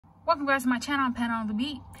Welcome guys to my channel, Pen on the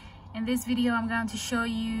Beat. In this video I'm going to show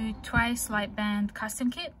you TWICE light band custom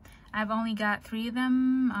kit. I've only got 3 of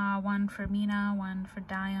them, one for Mina, one for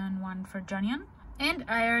Dion, one for Jonghyun. And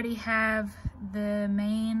I already have the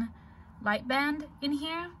main light band in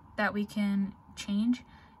here that we can change,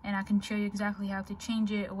 and I can show you exactly how to change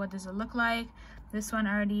it. What does it look like? This one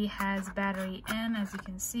already has battery in, as you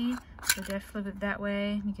can see. So just flip it that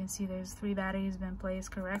way. You can see there's 3 batteries been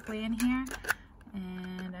placed correctly in here.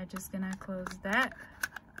 And I'm just gonna close that.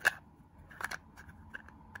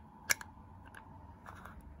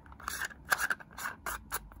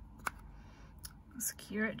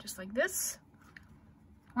 Secure it just like this.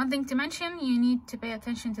 One thing to mention, you need to pay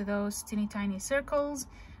attention to those teeny tiny circles.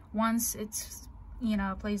 Once it's,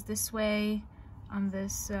 placed this way on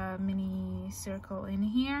this mini circle in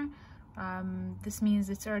here, this means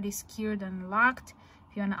it's already secured and locked.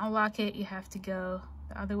 If you want to unlock it, you have to go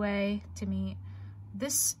the other way to meet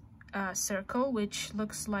this circle, which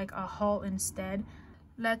looks like a hole instead.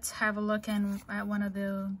 Let's have a look at one of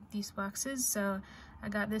these boxes. So I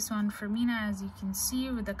got this one for Mina, as you can see,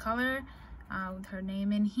 with the color, with her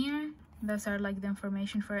name in here. Those are like the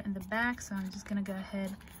information for it in the back. So I'm just gonna go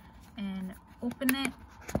ahead and open it.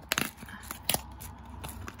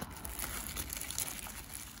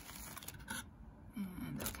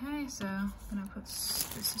 And okay, so I'm gonna put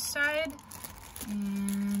this aside,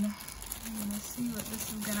 and I'm gonna see what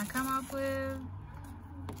this is gonna come up with.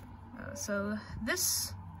 So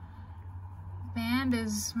this band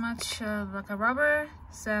is much like a rubber,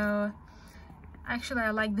 so actually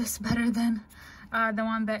I like this better than the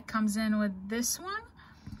one that comes in with this one,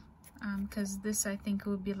 because this I think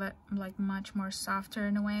would be like much more softer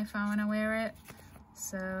in a way if I want to wear it.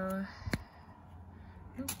 So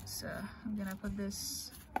I'm gonna put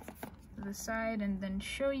this to the side and then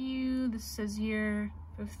show you. This says here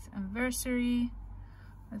 5th anniversary.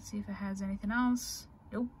 Let's see if it has anything else.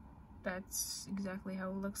 Nope, that's exactly how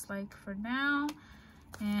it looks like for now.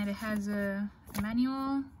 And it has a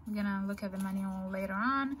manual. I'm gonna look at the manual later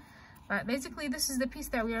on, but basically this is the piece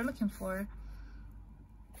that we are looking for.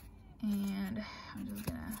 And I'm just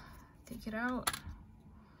gonna take it out.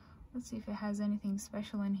 Let's see if it has anything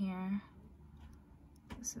special in here.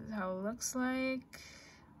 This is how it looks like,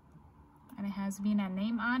 and it has Mina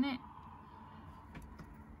name on it.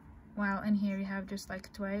 While in here you have just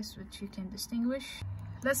like TWICE, which you can distinguish.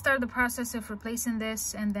 Let's start the process of replacing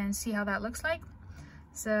this and then see how that looks like.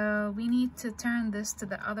 So we need to turn this to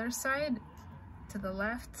the other side, to the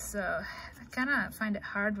left. So I kind of find it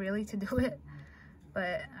hard really to do it,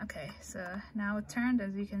 but okay. So now it turned,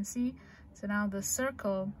 as you can see. So now the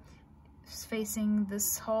circle is facing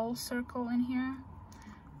this whole circle in here,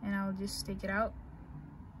 and I'll just take it out,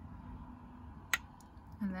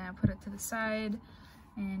 and then I put it to the side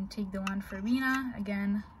and take the one for Mina.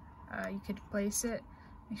 Again, you could place it,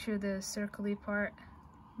 make sure the circly part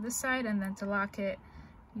this side, and then to lock it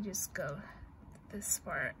you just go this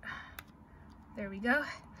part. There we go.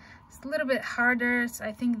 It's a little bit harder, so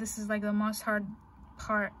I think this is like the most hard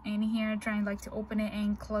part in here, trying like to open it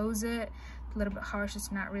and close it. A little bit harsh,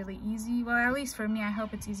 it's not really easy. Well, at least for me, I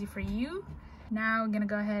hope it's easy for you. Now I'm gonna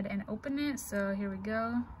go ahead and open it. So here we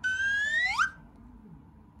go.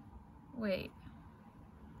 Wait,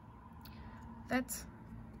 that's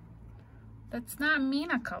not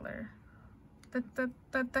Mina color.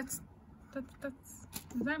 That's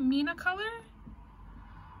is that Mina color?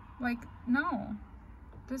 Like, no,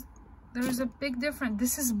 there's a big difference.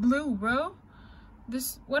 This is blue, bro.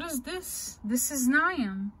 What is this? This is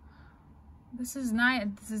Niam. This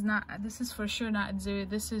is for sure not Zero.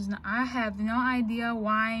 This is not. I have no idea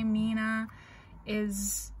why Mina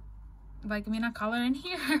is like Mina color in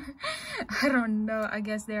here. I don't know. I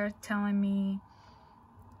guess they're telling me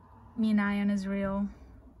Niam is real,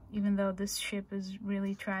 even though this ship is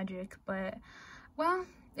really tragic. But well,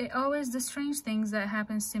 it always the strange things that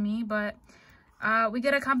happens to me. But we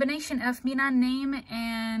get a combination of Mina name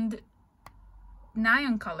and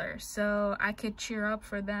Niam color, so I could cheer up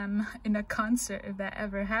for them in a concert if that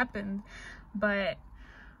ever happened. But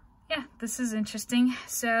yeah, this is interesting.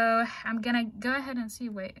 So I'm gonna go ahead and see,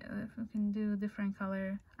 wait, if we can do a different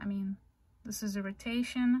color. I mean, this is a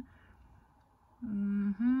rotation.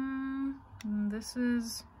 This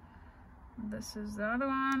is the other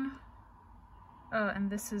one. Oh, and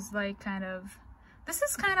this is like kind of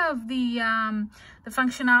the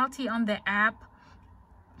functionality on the app.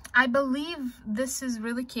 I believe this is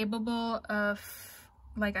really capable of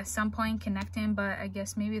like at some point connecting, but I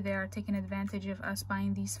guess maybe they are taking advantage of us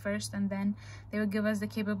buying these first, and then they will give us the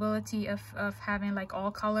capability of having like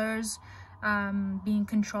all colors being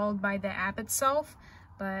controlled by the app itself.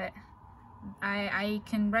 But I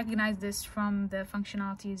can recognize this from the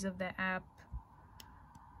functionalities of the app.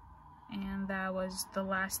 And that was the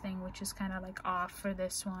last thing, which is kind of like off for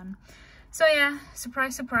this one. So yeah,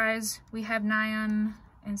 surprise, surprise, we have Nyan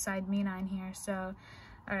inside Mina in here. So,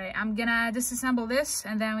 all right, I'm gonna disassemble this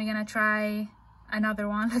and then we're gonna try another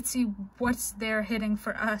one. Let's see what's there hitting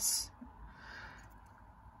for us.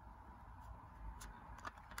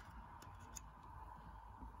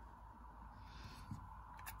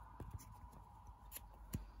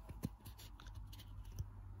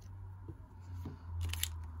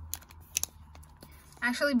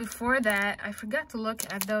 Actually, before that, I forgot to look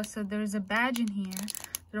at those. So there's a badge in here.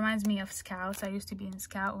 It reminds me of Scouts. I used to be in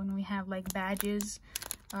Scout when we have like badges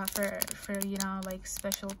for you know, like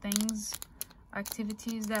special things,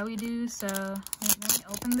 activities that we do. So let me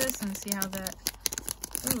open this and see how that.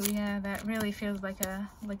 Oh yeah, that really feels like a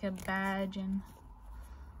badge, and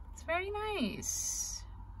it's very nice.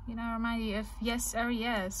 You know, remind you of Yes or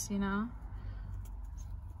Yes. You know,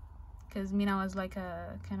 because Mina was like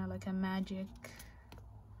a kind of like a magic.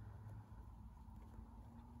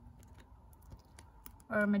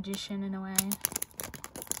 Or a magician in a way.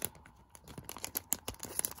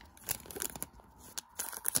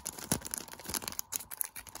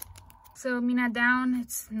 So Mina down,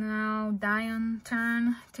 it's now Diane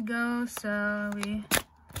turn to go. So we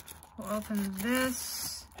will open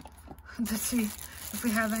this to see if we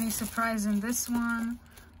have any surprise in this one.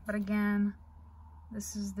 But again,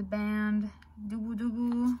 this is the band, Dugu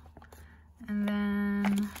Dugu. And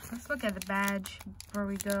then let's look at the badge before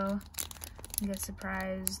we go. Get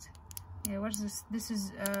surprised. Yeah, what's this? This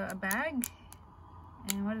is a bag.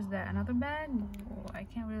 And what is that? Another bag? Oh, I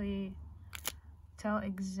can't really tell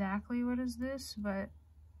exactly what is this, but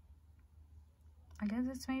I guess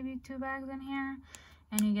it's maybe 2 bags in here.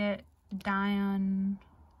 And you get Dion.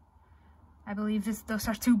 I believe those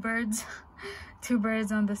are 2 birds. 2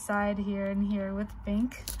 birds on the side here and here with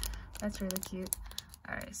pink. That's really cute.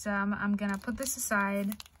 Alright, so I'm gonna put this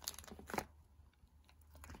aside.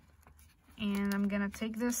 And I'm gonna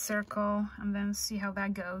take this circle and then see how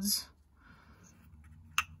that goes.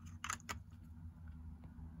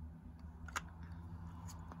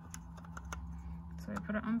 So I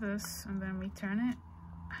put it on this and then we turn it.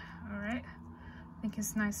 All right, I think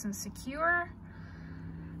it's nice and secure.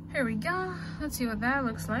 Here we go. Let's see what that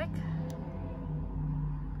looks like.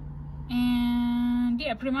 And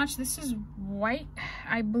yeah, pretty much this is white,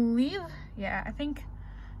 I believe. Yeah, I think,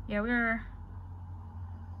 yeah, we're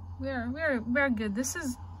good. This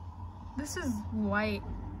is white,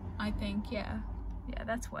 I think. Yeah,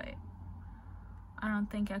 that's white. I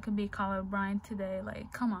don't think I could be colorblind today.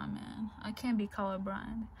 Like, come on, man, I can't be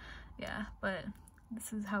colorblind. Yeah, but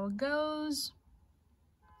this is how it goes.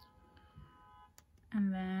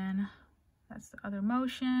 And then that's the other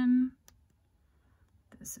motion.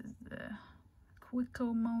 This is the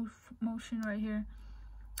quicker motion right here.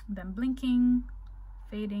 And then blinking,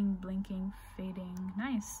 fading, blinking, fading.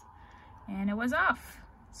 Nice. And it was off.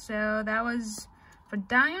 So that was for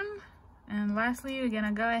Dion. And lastly, we're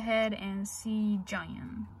gonna go ahead and see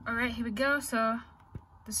Jonghyun. All right, here we go. So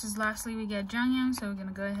this is lastly we get Jonghyun. So we're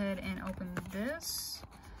gonna go ahead and open this.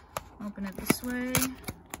 Open it this way.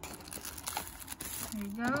 There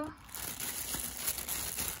you go.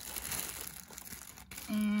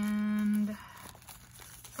 And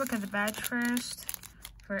look at the badge first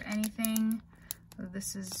for anything. So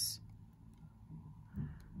this is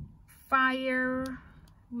Firewood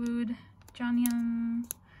Jonghyun.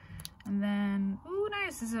 And then, ooh,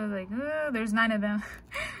 nice. This is like, oh, there's 9 of them.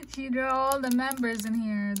 She drew all the members in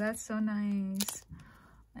here. That's so nice.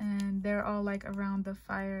 And they're all like around the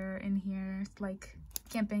fire in here. It's like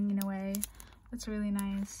camping in a way. That's really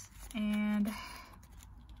nice. And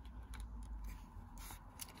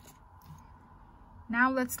now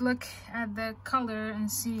let's look at the color and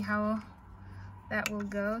see how that will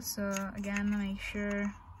go. So again, make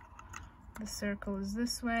sure the circle is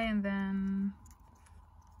this way and then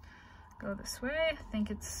go this way. I think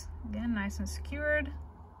it's, again, nice and secured.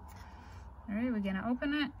 All right, we're gonna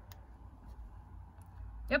open it.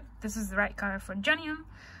 Yep, this is the right color for Jonghyun.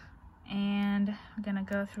 And I'm gonna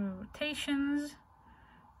go through rotations.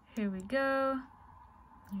 Here we go.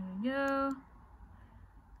 Here we go.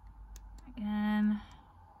 Again,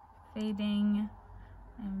 fading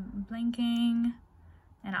and blinking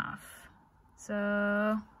and off.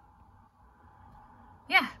 So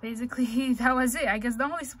yeah, basically that was it. I guess the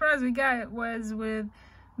only surprise we got was with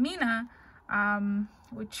Mina,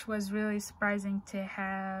 which was really surprising to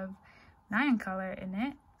have 9 color in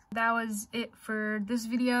it. That was it for this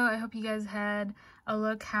video. I hope you guys had a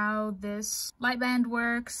look how this light band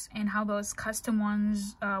works and how those custom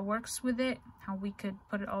ones works with it, how we could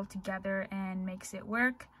put it all together and makes it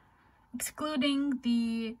work, excluding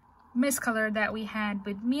the mist color that we had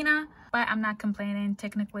with Mina. But I'm not complaining.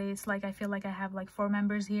 Technically, it's like I feel like I have like 4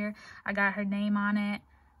 members here. I got her name on it,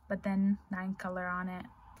 but then 9 color on it.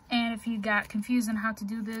 And if you got confused on how to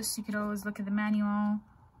do this, you could always look at the manual.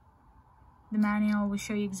 The manual will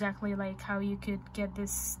show you exactly like how you could get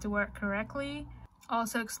this to work correctly.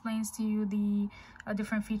 Also explains to you the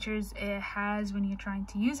different features it has when you're trying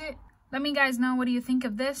to use it. Let me guys know, what do you think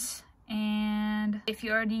of this? And if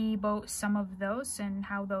you already bought some of those and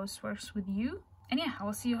how those works with you. And yeah, I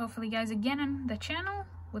will see you hopefully guys again on the channel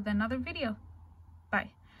with another video. Bye.